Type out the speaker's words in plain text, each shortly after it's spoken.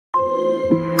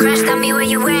Crush on me where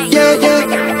you at. Yeah,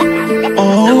 yeah.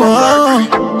 Oh.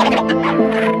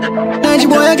 Nigy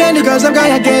Boy again, the girls I'm guy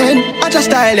again. Watch her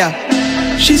style,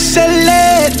 yeah. She said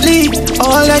lately,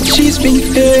 all that she's been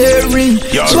hearing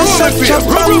so such a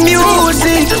from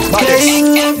music,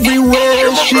 playing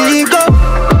everywhere she go.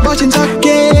 But since I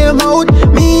came out,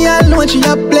 me alone she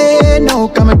a play now.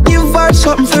 Come and give her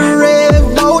something for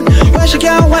rev out, where she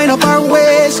can wind up her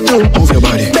waist too. Move your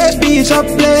body. Baby, it's a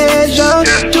pleasure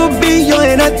to be your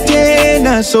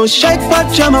entertainer. So shake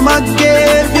what your mama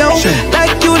gave you,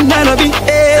 like you never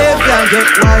behavior. Get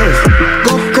wild,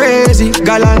 go crazy,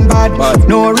 gal and bad.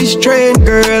 No restraint,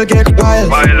 girl, get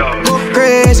wild. Go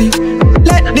crazy,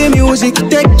 let the music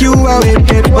take you away.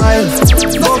 Get wild,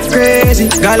 go crazy,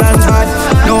 gal and bad.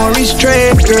 No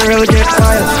restraint, girl, get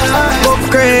wild. Go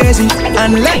crazy,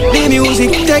 and let the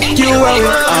music take you away.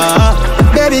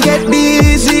 Baby, get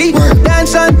busy,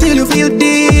 dance until you feel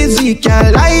dizzy.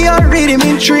 Can't lie, your rhythm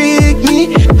intrigue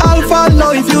me. I'll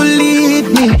follow if you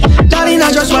lead me. Darling,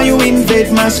 I just want you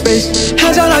invade my space.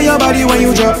 Hands all on your body when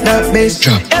you drop that bass.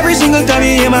 Every single time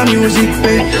you hear my music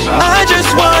play, I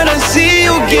just wanna see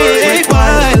you get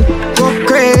wild. Go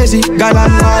crazy, gal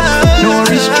and bad. No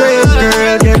restraint,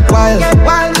 girl, get wild.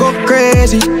 Go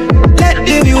crazy, let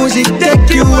the music take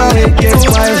you away. Get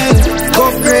wild. Go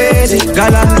crazy,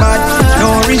 gal and bad.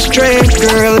 No restraint,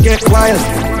 girl, get wild.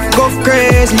 Go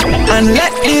crazy, and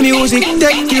let the music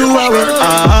take you away.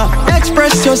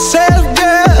 Express yourself,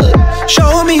 girl.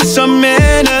 Show me some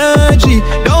energy.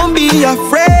 Don't be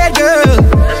afraid, girl.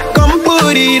 Come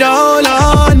put it all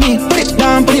on me. Put it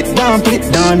down, put it down, put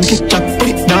it down. Kick up, put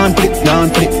it down, put it down,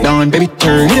 put it down. Baby,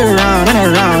 turn it around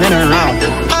and around and around.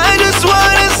 I just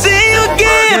wanna see you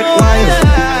get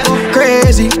wild. Go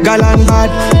crazy, gal and bad.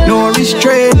 No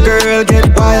restraint, girl,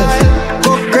 get wild.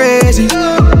 Go crazy,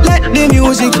 let the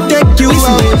music take you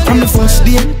away. From the first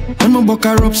day, when my buck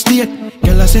her upstate,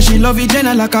 girl I say she love it,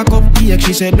 Jenna like a cupcake.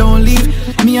 She said don't leave,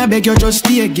 me I beg you just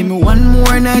stay. Give me one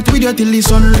more night with you till the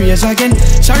sun rays again.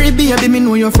 Sorry baby, me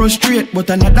know you're frustrated, but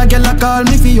another girl I call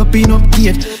me for your pin-up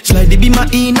gate. Slide the beam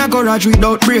in a garage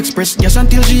without brakes. Press gas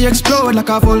until she explode like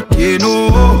a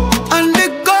volcano. And the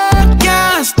girl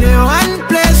can't stay one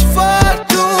place for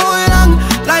too long.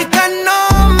 Like a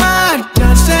nomad,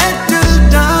 can't settle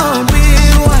down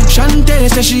with one. Shantae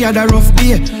say she had a rough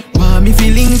day. Want me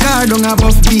feeling car down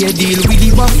above day. Deal with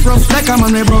the buff rough like a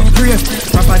man we broke grave.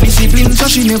 Proper discipline so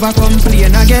she never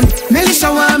complain again.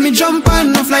 Melissa want me jump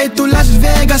on a flight to Las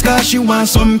Vegas cause she want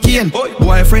some cane.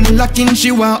 Boyfriend locking, she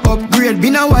want upgrade.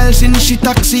 Been a while since she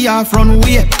taxi off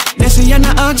runway.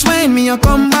 Desiana ask when me a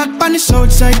come back on the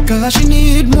south side cause she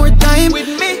need more time with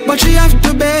me. But she have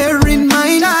to bear in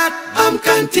mind that I'm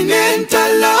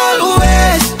continental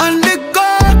always. And the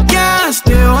girl can't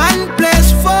stay one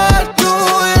place for too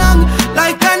long.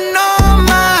 Like a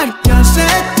nomad, can't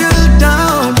settle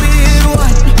down with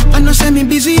one. I know say me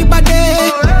busy by day,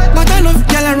 but enough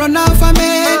girl run off of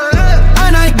me,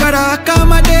 and I gotta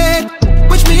accommodate,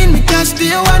 which mean me can't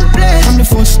stay one place. From the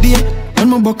first day, when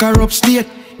my buck her upstate,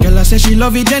 girl I say she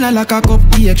love it, Jenna like a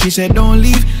cupcake. She said don't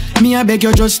leave, me I beg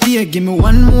you just stay. Give me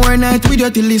one more night with you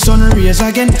till the sun rays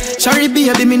again. Sorry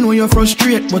baby, me know you're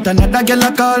frustrated, but another girl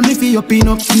I call me for your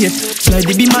pin-up gate. Slide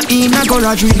the beam in a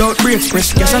garage without brakes.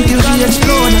 Press gas until she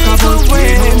explode like a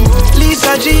volcano.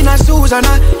 Lisa, Gina,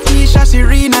 Susanna, Keisha,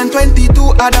 Serena and 22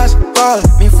 others. Call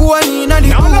me phone in at the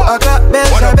 2 o'clock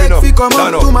bells. I beg fi come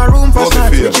up to my room for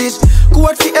snacks, which is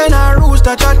Quote fi and a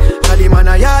rooster chat. Cause the man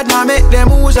a yard now make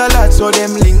them use a lot. So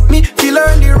them link me, fi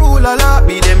learn the rule a lot.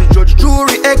 Be them judge,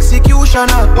 jury,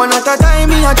 executioner. One at a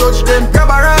time me a judge them. Grab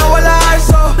her and hold her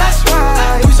so. That's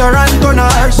right. Twist her and turn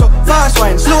her so. Fast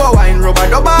wine, slow wine, rubber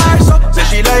double her so. Say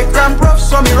she like ramp rough,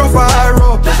 so me rough her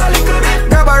up. Just a little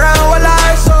bit. Grab her and hold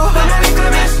her so.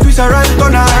 Twist her and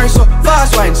turn her so.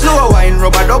 Fast wine, slow wine,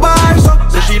 rubber double her so.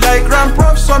 Say she like ramp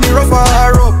rough, so me rough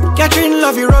her up. Catherine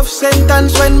love you rough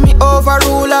sentence when me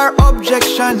overrule her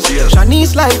objections.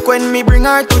 Shanice like when me bring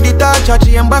her to the torture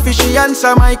chamber fi she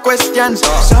answer my questions.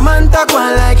 Samantha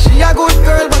one like she a good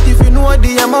girl, but if you know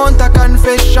the amount of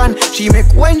confession she make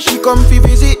when she come fi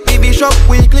visit the bishop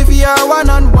weekly fi her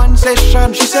one-on-one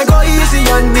session. She say go easy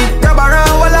on me, grab her and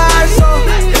hold her so.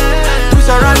 Twist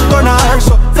her and turn her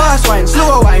so. Fast wine,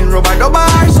 slow wine, rubber double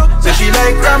her so. Say she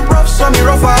like ramp rough, so me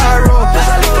rough her up.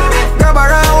 Grab her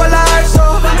and hold her so.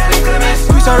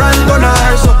 Twist her and turn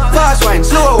her so. Fast wine,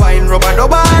 slow wine, rubber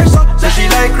double her so. Say she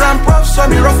like ramp rough, so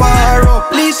me rough her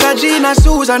up. Lisa, Gina,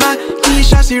 Susanna,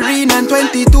 Keisha, Serena and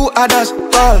 22 others.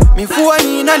 Call me phone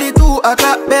in at the 2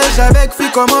 o'clock bells. I beg fi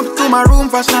come up to my room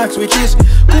for snacks, which is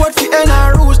quote fi and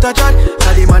a rooster chat.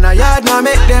 Cause the man a yard now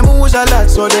make them use a lot.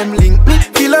 So them link me,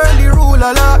 fi learn the rule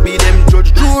a lot. Be them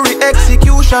judge, jury,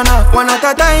 position up. One at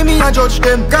a time, me a judge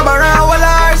them. Grab around while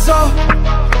I so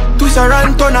twist her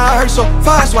and turn her so.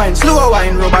 Fast wine, slow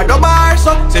wine, rubber double her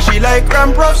so. Say she like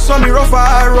ramp rough, so me rough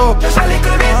her up. Just a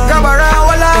little bit. Grab around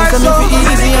while I so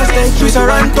easy and stay. Twist her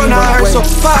and turn her so.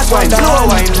 Fast wine, slow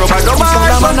wine, rubber double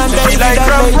her so. Say she like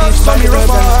ramp rough, so me rough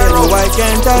her up. Why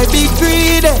can't I be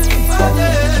greedy?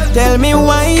 Tell me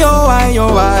why, oh why,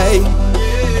 oh why?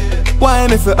 Why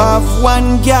me fi off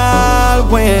one girl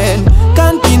when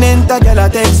Continental girl a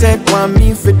take set. Want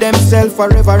me for themself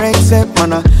forever except.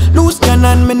 Man a loose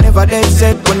cannon me never dead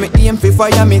set. When me aim fi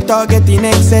fire me target in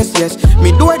excess. Yes,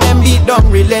 me door them beat down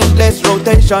relentless.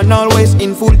 Rotation always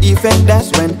in full effect.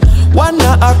 That's when one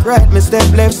a act right, me step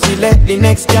left, select the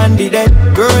next candidate.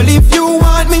 Girl, if you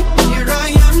want me, here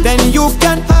I am, then you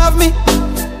can have me.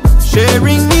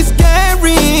 Sharing is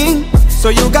caring, so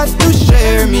you got to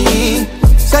share me.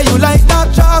 Say you like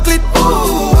dark chocolate,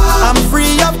 ooh, I'm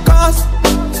free of cost.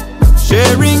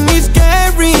 Sharing is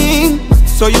caring,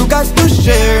 so you got to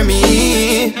share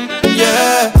me.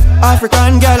 Yeah,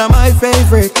 African girl are my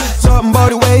favorite. Something about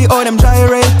the way all them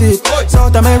gyrated.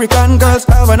 South American girls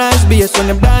have a nice bass. When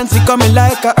them dance it coming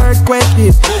like a earthquake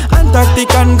hit.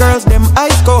 Antarctican girls them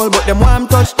ice cold, but them warm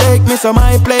touch take me some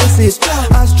high places.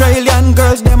 Australian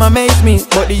girls them amaze me,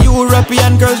 but the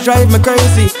European girls drive me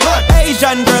crazy.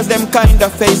 Asian girls them kinda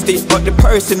feisty, but the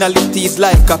personality is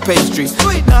like a pastry.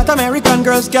 North American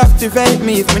girls captivate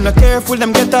me. If me not careful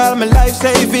them get all my life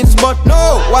savings. But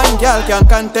no one girl can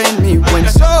contain me when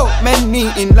so many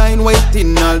in line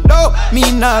waiting. Although me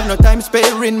not have no time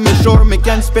sparing, me sure me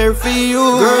can spare for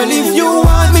you. Girl, if you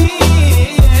want me,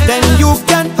 then you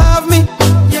can have me.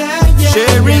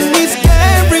 Sharing is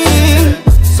caring,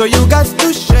 so you got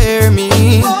to share me.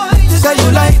 Say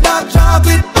you like dark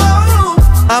chocolate,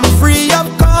 I'm free of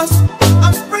cost.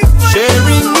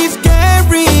 Sharing is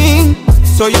caring,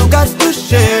 so you got to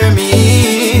share me.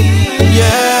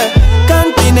 Yeah,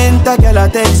 Continental girl a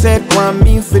take set. Want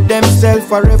me for themself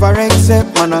forever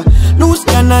except. Man a loose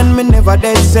cannon me never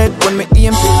dead set. When me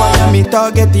aim to fire me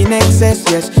target in excess.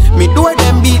 Yes, me door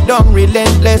them beat down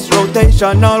relentless.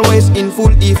 Rotation always in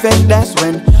full effect. That's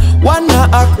when one a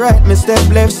act right, me step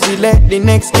left, select the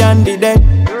next candidate.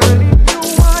 Girl, if you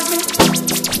want me,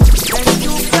 then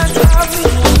you can have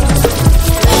me.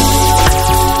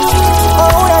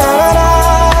 Oh la la la.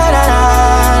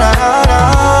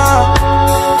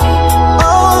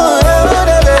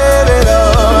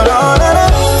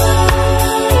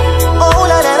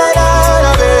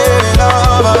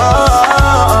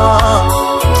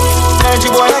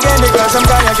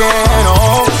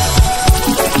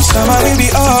 Somebody be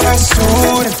over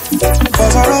soon,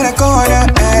 cause around the corner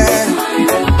and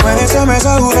when the summer's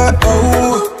over,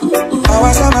 oh,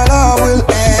 our summer love will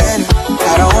end.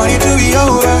 I don't want it to be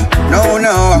over, no,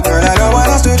 no, girl, I don't want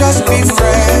us to just be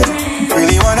friends.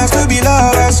 Really want us to be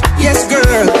lovers, yes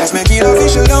girl, let's make it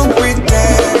official, don't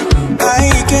pretend.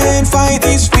 I can't fight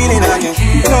this feeling, I can't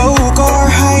cloak or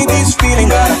hide this feeling.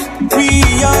 Gotta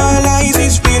realize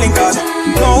this feeling, cause I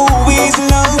know it's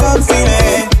love I'm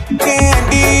feeling. Can't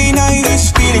deny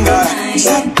this feeling, gotta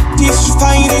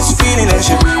satisfy this feeling. Let's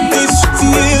share this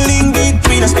feeling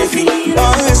between us, between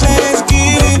us, let's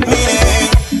give it meaning.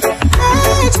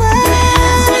 Let's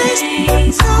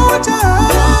waste no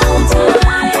time,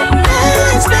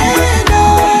 let's spend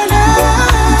our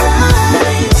lives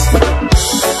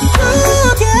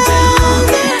together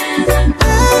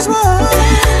as one,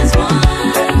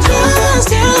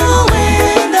 just you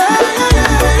and I.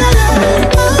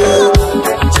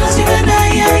 Just you and I,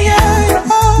 yeah, yeah,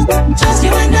 oh. Just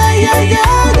you and I, yeah,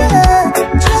 yeah, yeah.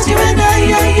 Just you and I,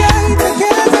 yeah, yeah.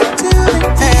 Together till the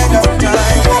end of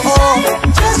time, oh.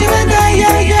 Just you and I,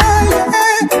 yeah, yeah,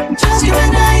 yeah. Just you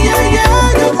and I, yeah,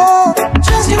 yeah, yeah, oh.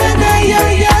 Just you and I, yeah,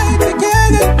 yeah.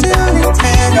 Together till the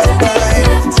end of time.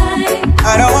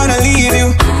 I don't wanna leave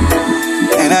you,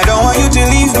 and I don't want you to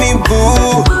leave me,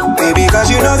 boo. Baby, cause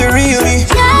you know the real me.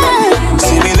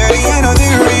 Similarly, I know the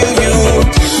real you.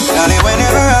 Now that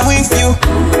whenever I'm with you,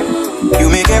 you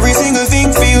make every single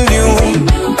thing feel new.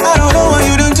 I don't know what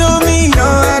you done to me, no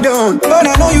I don't, but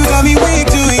I know you got me way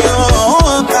too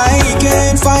young. I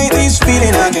can't fight this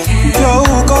feeling, I can't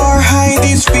cloak or hide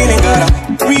this feeling. Gotta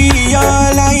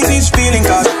realize this feeling,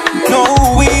 cause no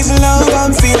it's love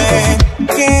I'm feeling.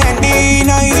 Can't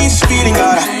deny this feeling,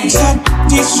 gotta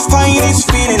satisfy this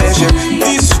feeling. Let's share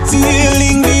this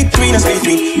feeling between us,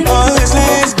 between us,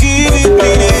 let's give it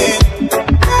meaning.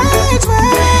 Let's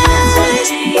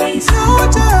waste no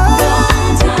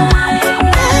time,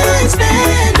 let's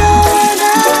spend our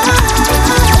lives.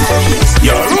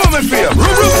 Yo, Romie feel,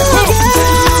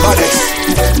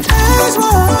 as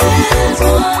one,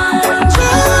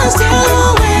 just you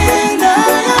and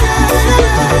I.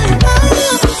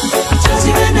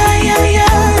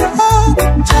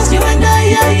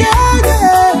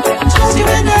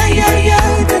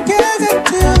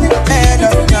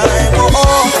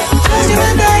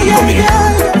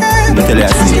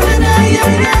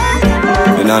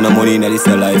 nah no money in this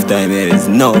lifetime, it's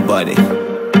nobody.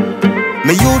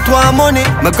 My youth want money,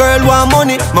 my girl want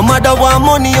money, my mother want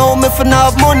money, oh me finna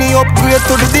have money. Upgrade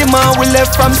to the demand, we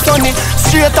left from sunny.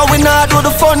 Straight and we nah do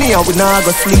the funny, and we nah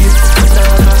go sleep.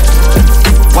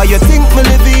 Why you think me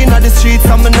live in the streets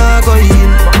and me nah go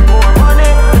in?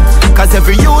 Cause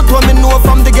every youth want me know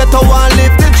from the ghetto want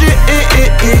live the dream.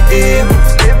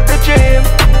 Live the dream.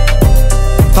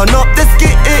 Turn up the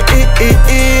scheme.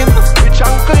 Rich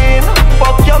and clean,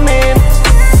 fuck your man.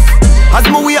 As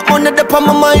me wait money dep on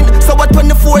my mind, so I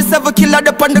 24/7 killer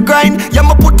dep on the grind. Yeah,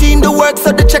 me put in the work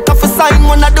so the check off a sign.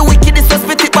 One of the wickedest was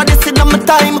spit it, but this in my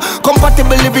time.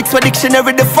 Compatible lyrics where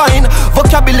dictionary define.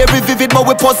 Vocabulary vivid, but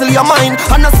we puzzle your mind.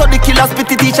 And I saw the killer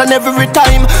spit it each and every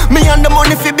time. Me and the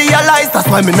money fi be realized, that's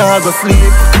why me nah go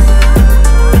sleep.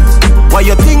 Why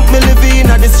you think me live in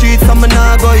the streets and me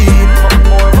nah go in?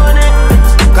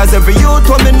 Cause every youth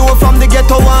want me know from the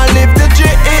ghetto want live the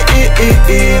dream.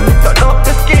 Turn up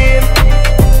the scheme.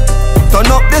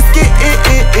 Turn up the scheme.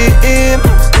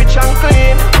 Rich and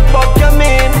clean, fuck your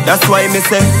man. That's why me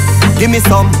say, give me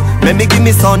some, make me give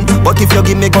me some. But if you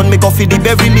give me gun, me go for the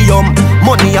beryllium.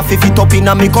 Money I fi fit up in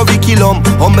a me curriculum.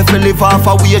 Me fi live off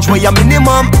a wage where ya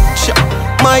minimum.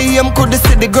 My aim could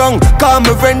see the ground. Call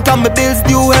me rent and my bills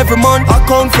due every month.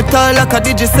 Account for tall like a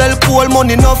digital coal.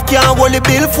 Money enough can't hold the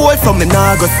bill full, so me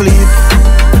nah go sleep.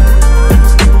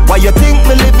 Why you think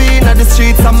me live in the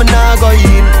streets and me nah go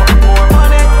in?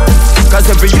 Cause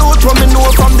every youth want me know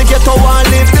from the ghetto want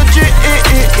live the dream.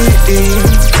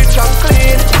 Rich and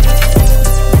clean.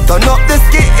 Turn up the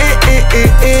scheme.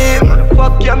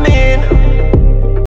 Fuck your man.